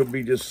 or it could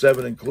be just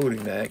 7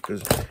 including that,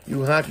 because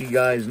you hockey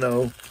guys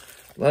know,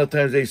 a lot of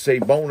times they say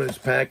bonus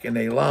pack and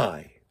they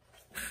lie.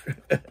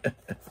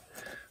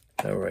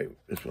 All right,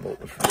 this one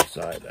opens from the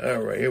side.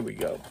 All right, here we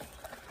go.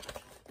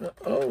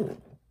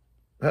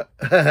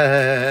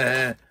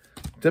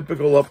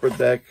 Typical Upper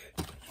Deck.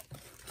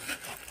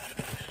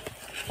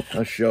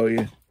 I'll show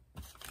you.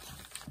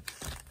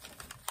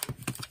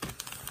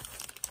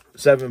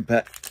 7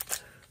 pack.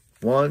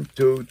 1,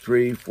 2,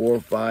 3,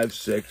 4, 5,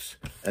 6,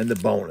 and the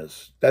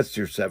bonus. That's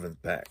your 7th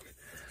pack.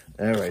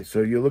 All right,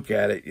 so you look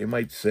at it, you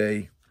might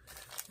say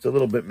it's a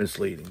little bit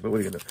misleading, but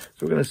what are you going to do?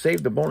 So we're going to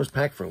save the bonus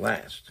pack for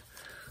last.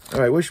 All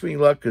right, wish me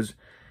luck, because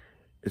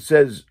it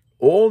says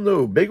all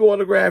new, big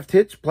autographed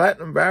hits,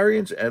 platinum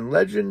variants, and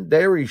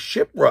legendary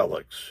ship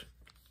relics.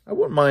 I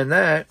wouldn't mind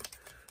that.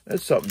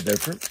 That's something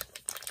different.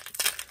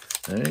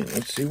 All right,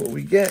 let's see what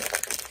we get.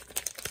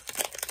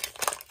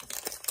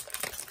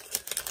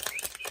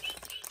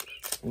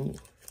 Ooh.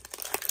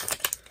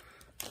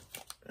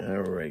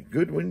 All right,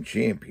 Goodwin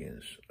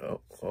Champions.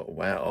 Oh,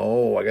 wow.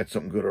 Oh, I got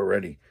something good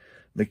already.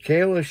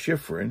 Michaela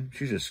Schifrin.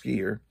 She's a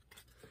skier.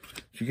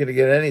 She's going to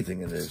get anything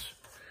in this.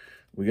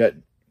 We got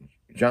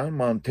John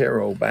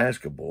Montero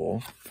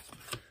basketball.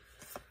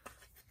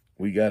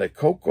 We got a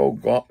Coco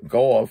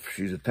Golf.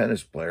 She's a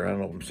tennis player. I don't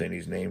know if I'm saying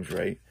these names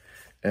right.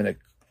 And a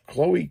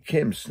Chloe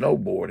Kim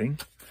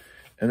snowboarding.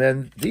 And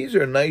then these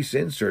are nice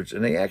inserts,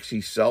 and they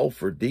actually sell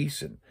for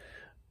decent.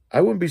 I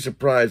wouldn't be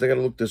surprised. I got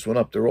to look this one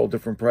up. They're all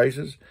different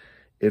prices.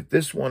 If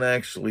this one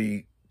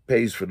actually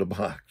pays for the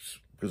box,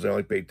 because I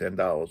only paid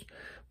 $10.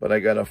 But I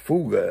got a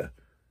Fuga,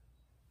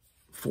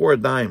 4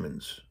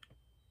 diamonds.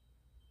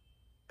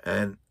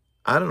 And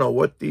I don't know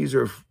what these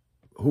are,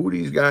 who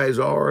these guys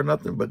are or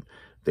nothing, but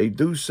they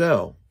do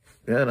sell.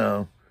 You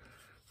know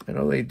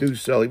they do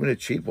sell. Even the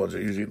cheap ones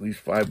are usually at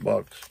least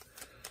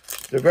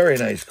 $5. They're very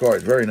nice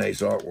cards, very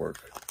nice artwork.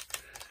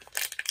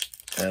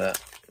 And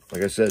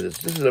like I said,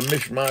 this is a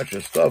mishmash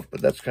of stuff,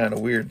 but that's kind of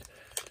weird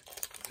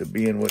to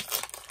be in with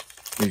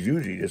is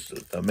usually just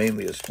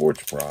mainly a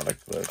sports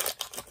product, but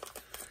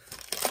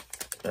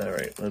all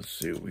right, let's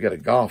see. We got a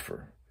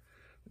golfer.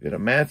 We got a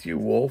Matthew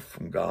Wolf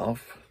from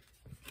golf.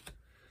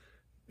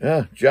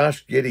 Yeah,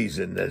 Josh Giddey's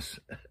in this.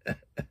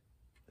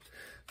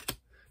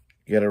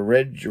 You got a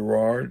Red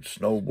Gerard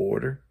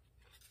snowboarder.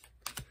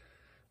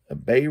 A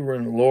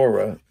Bayron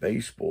Laura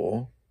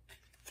baseball.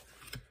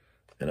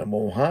 And a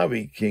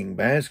Mojave King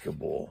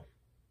basketball.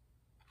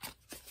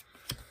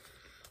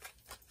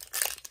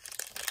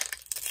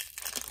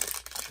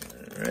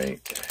 All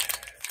right.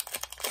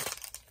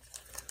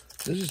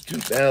 This is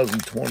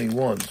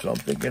 2021, so I'm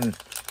thinking,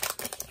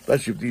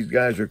 especially if these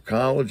guys are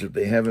college, if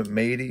they haven't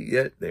made it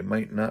yet, they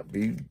might not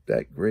be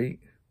that great.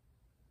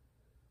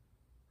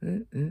 Well,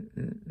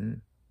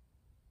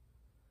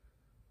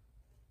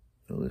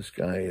 this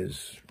guy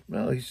is,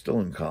 well, he's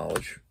still in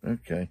college.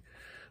 Okay.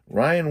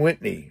 Ryan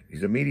Whitney,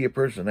 he's a media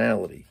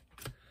personality.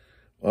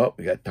 Well,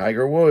 we got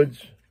Tiger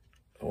Woods.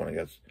 Oh,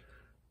 and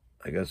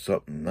I got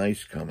something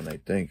nice coming, I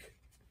think.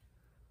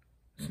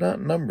 It's not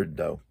numbered,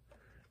 though.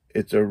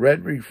 It's a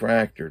red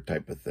refractor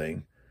type of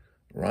thing.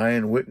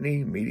 Ryan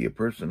Whitney, media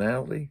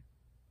personality.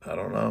 I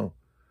don't know.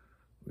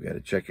 We got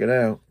to check it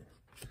out.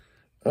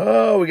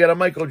 Oh, we got a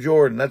Michael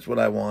Jordan. That's what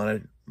I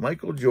wanted.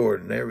 Michael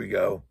Jordan. There we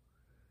go.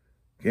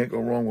 Can't go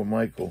wrong with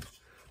Michael.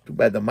 Too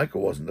bad that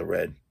Michael wasn't the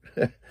red.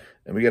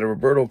 And we got a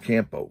Roberto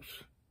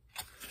Campos.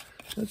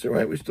 That's all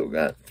right. We still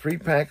got 3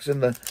 packs in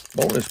the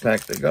bonus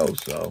pack to go,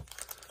 so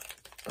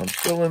I'm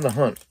still in the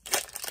hunt.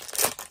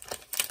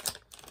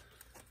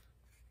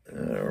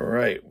 All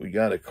right. We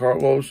got a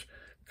Carlos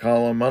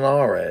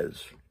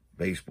Colmenares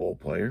baseball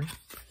player.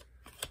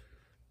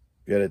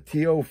 We got a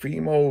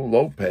Teofimo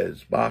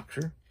Lopez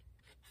boxer.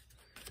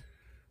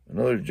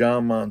 Another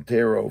John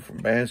Montero from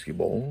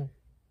basketball.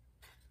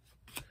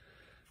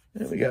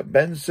 And we got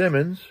Ben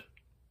Simmons.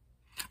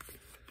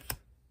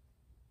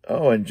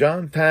 Oh, and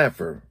John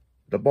Taffer,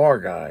 the bar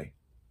guy.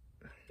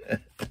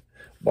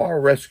 Bar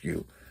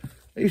Rescue.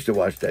 I used to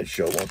watch that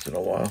show once in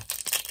a while.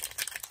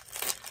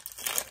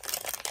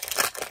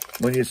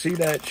 When you see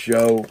that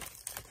show,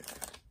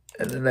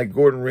 and then that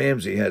Gordon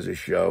Ramsay has a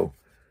show,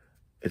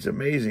 it's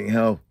amazing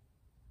how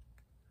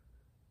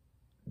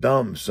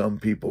dumb some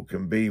people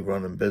can be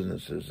running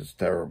businesses. It's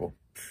terrible.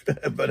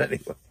 But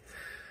anyway,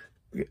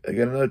 I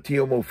got another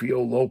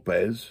Teofimo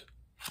Lopez.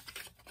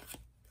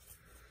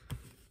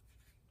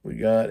 We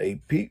got a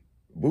Pete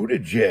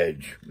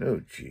Buttigieg.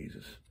 Oh,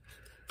 Jesus.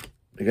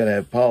 They got to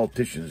have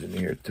politicians in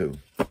here, too.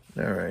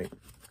 All right.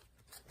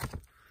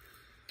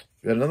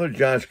 Got another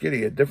Josh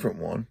Giddey, a different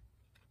one.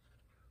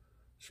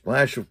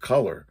 Splash of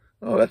color.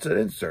 Oh, that's an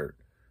insert.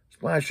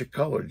 Splash of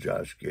color,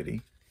 Josh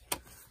Giddey.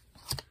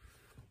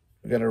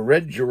 We got a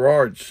Red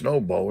Gerard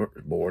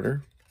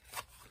snowboarder.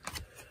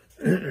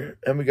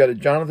 And we got a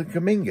Jonathan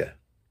Kuminga.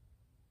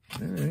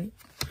 All right.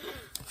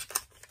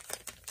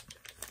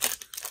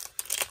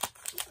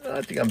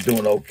 I think I'm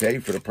doing okay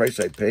for the price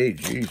I paid.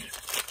 Jeez.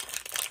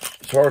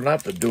 It's hard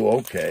not to do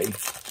okay.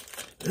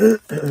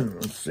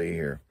 Let's see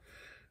here.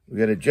 We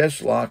got a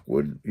Jess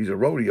Lockwood. He's a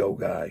rodeo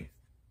guy.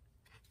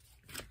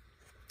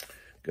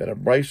 Got a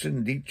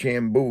Bryson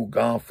DeChambeau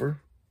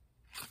golfer.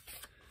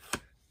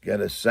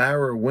 Got a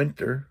Sarah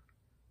Winter.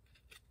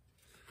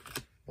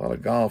 A lot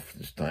of golf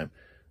this time.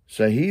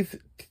 Sahith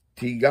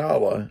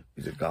Tigala.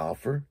 He's a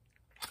golfer.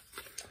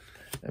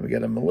 And we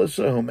got a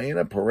Melissa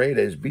Jimena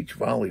Paredes beach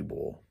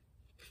volleyball.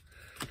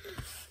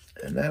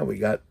 And now we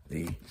got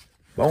the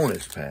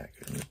bonus pack.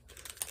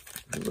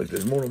 Looks like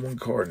there's more than one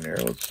card in there.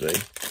 Let's see.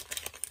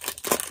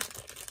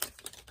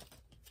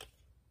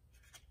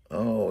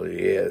 Oh,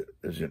 yeah.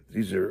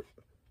 These are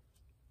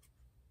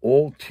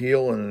all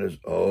teal, and there's,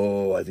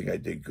 oh, I think I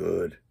did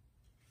good.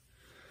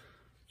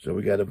 So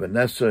we got a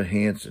Vanessa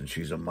Hansen.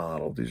 She's a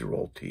model. These are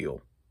all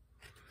teal.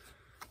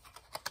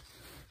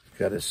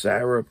 Got a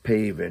Sarah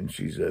Pavin.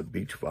 She's a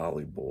beach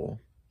volleyball.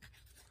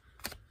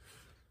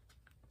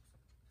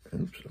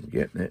 Oops, I'm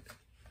getting it.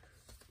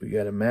 We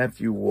got a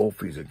Matthew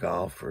Wolf. He's a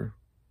golfer.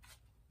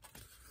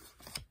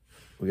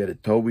 We got a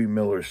Toby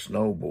Miller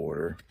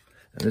snowboarder.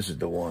 And this is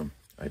the one,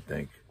 I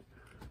think.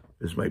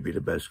 This might be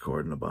the best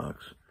card in the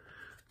box.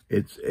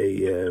 It's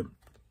a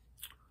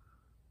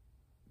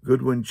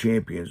Goodwin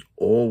Champions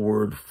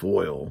all-word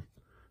foil,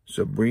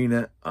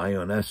 Sabrina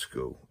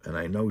Ionescu. And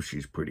I know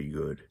she's pretty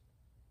good.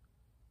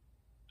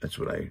 That's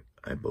what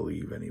I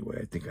believe anyway.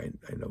 I think I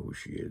know who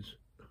she is.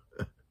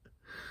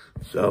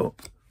 So,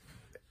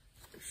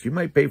 she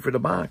might pay for the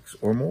box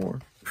or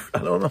more. I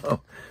don't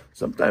know.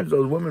 Sometimes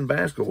those women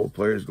basketball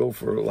players go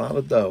for a lot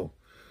of dough.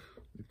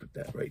 We put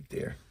that right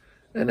there.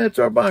 And that's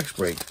our box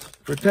break.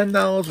 For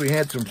 $10, we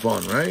had some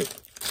fun, right?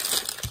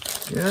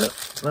 Yeah,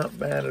 not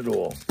bad at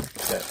all.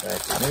 Put that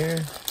back in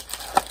there.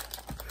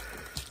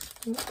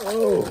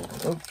 Oh,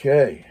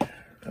 okay.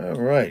 All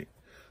right.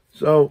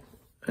 So,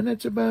 and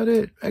that's about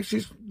it.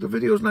 Actually, the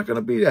video's not going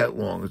to be that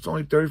long. It's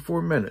only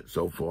 34 minutes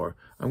so far.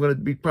 I'm going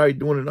to be probably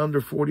doing it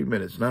under 40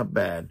 minutes. Not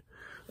bad.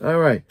 All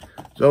right.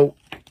 So,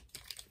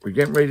 we're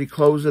getting ready to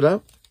close it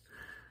up.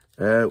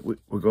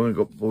 we're going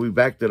to go. We'll be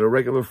back to the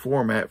regular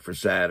format for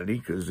Saturday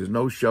because there's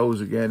no shows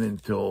again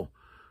until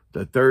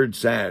the third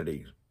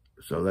Saturday.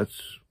 So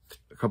that's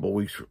a couple of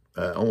weeks,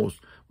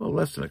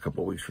 less than a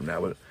couple of weeks from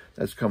now, but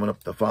that's coming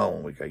up the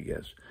following week, I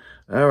guess.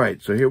 All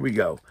right, so here we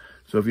go.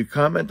 So if you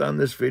comment on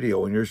this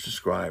video and you're a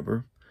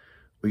subscriber,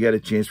 we got a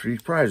chance for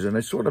these prizes. And I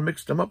sort of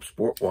mixed them up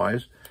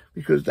sport-wise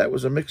because that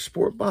was a mixed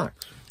sport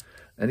box.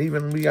 And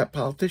even we got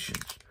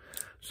politicians.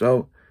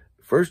 So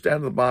first out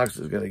of the box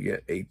is going to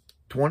get a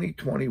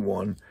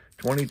 2021-22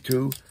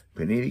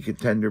 Panini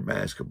Contender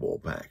Basketball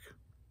Pack.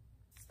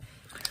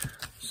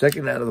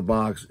 Second out of the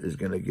box is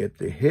going to get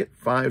the Hit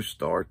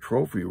 5-Star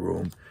Trophy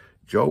Room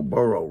Joe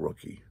Burrow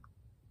Rookie.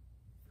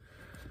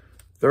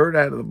 Third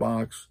out of the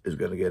box is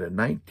going to get a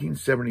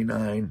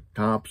 1979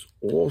 Topps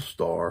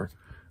All-Star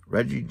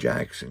Reggie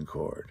Jackson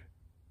card.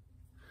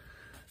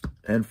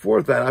 And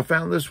fourth out, I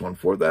found this one.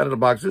 Fourth out of the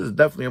box, this is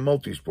definitely a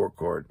multi-sport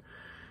card.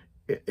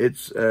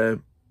 It's, I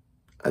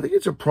think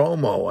it's a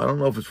promo. I don't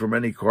know if it's from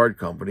any card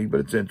company, but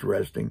it's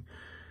interesting.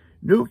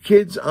 New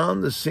Kids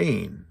on the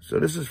Scene. So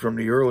this is from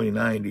the early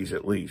 90s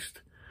at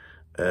least.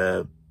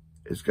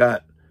 It's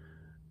got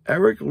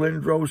Eric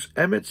Lindros,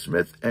 Emmitt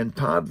Smith, and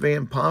Todd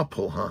Van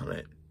Poppel on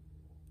it.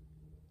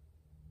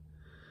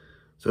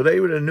 So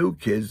they were the new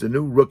kids, the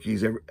new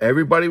rookies.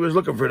 Everybody was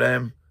looking for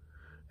them.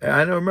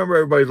 I don't remember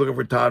everybody's looking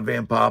for Todd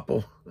Van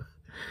Poppel.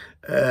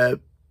 2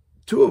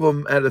 of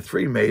them out of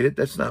 3 made it.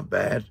 That's not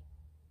bad.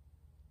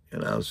 You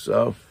know,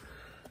 so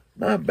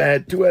not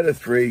bad. 2 out of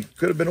 3.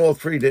 Could have been all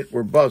 3 that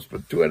were bust,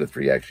 but 2 out of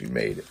 3 actually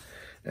made it.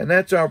 And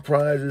that's our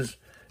prizes.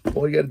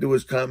 All you got to do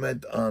is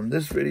comment on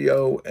this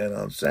video, and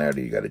on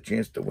Saturday you got a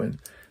chance to win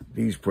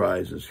these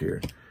prizes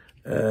here.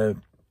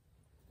 And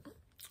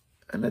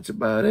that's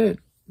about it.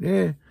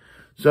 Yeah.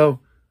 So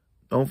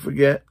don't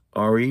forget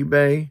our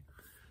eBay,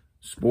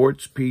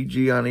 Sports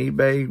PG on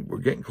eBay. We're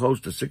getting close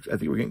to I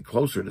think we're getting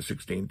closer to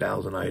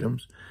 16,000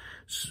 items.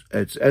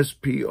 It's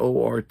SPORTSPG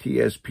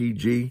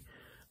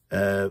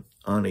on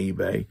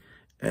eBay.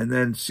 And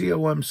then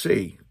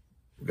COMC.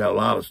 We got a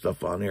lot of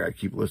stuff on there. I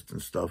keep listing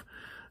stuff.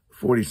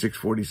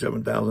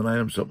 47,000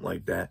 items, something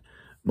like that.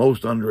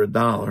 Most under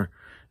 $1.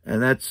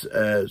 And that's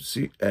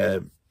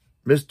Mr.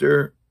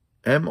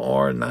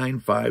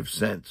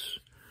 mr95cents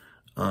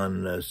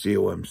on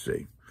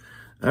COMC.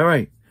 All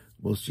right.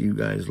 We'll see you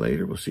guys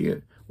later. We'll see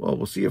you. Well,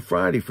 we'll see you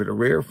Friday for the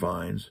rare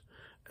finds,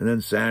 and then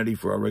Saturday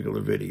for our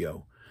regular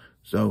video.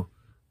 So,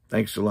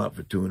 thanks a lot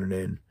for tuning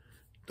in.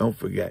 Don't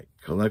forget,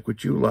 collect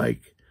what you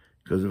like,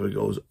 because if it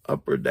goes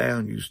up or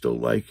down, you still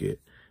like it.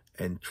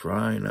 And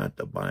try not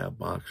to buy a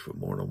box for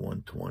more than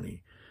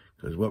 $120,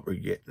 because what we're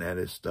getting at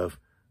is stuff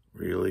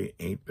really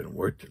ain't been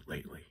worth it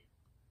lately.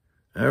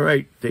 All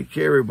right. Take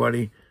care,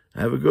 everybody.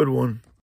 Have a good one.